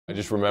I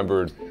just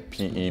remembered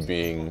PE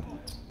being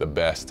the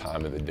best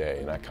time of the day,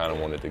 and I kind of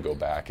wanted to go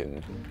back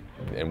and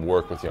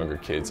work with younger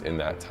kids in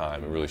that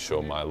time and really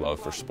show my love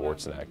for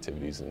sports and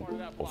activities and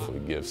hopefully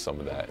give some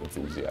of that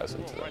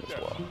enthusiasm to them as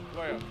well.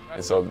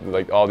 And so,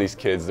 like, all these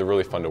kids, they're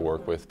really fun to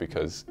work with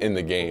because in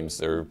the games,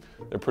 they're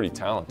pretty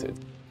talented.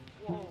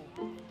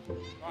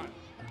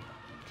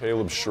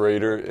 Caleb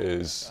Schrader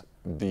is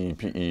the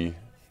PE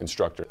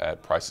instructor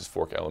at Price's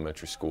Fork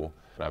Elementary School,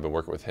 and I've been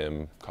working with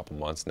him a couple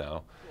months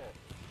now.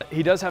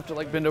 He does have to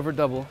bend over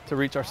double to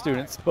reach our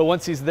students, but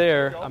once he's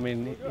there, I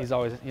mean, he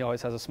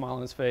always has a smile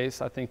on his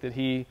face. I think that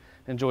he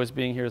enjoys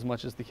being here as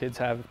much as the kids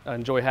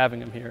enjoy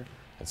having him here.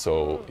 And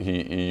so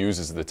he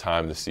uses the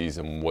time of the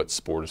season, what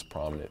sport is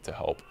prominent, to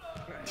help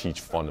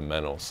teach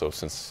fundamentals. So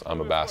since I'm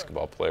a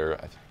basketball player,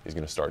 he's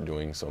going to start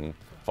doing some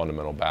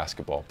fundamental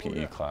basketball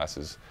PE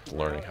classes,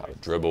 learning how to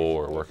dribble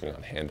or working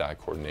on hand-eye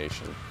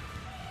coordination.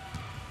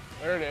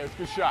 There it is,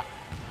 good shot.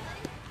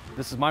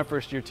 This is my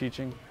first year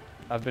teaching.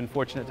 I've been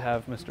fortunate to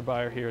have Mr.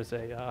 Beyer here as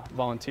a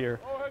volunteer,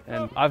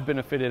 and I've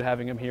benefited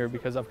having him here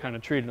because I've kind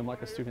of treated him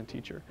like a student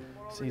teacher.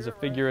 So he's a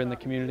figure in the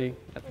community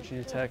at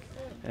Virginia Tech,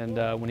 and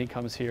when he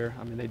comes here,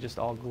 I mean, they just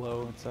all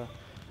glow. It's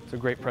a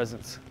great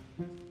presence.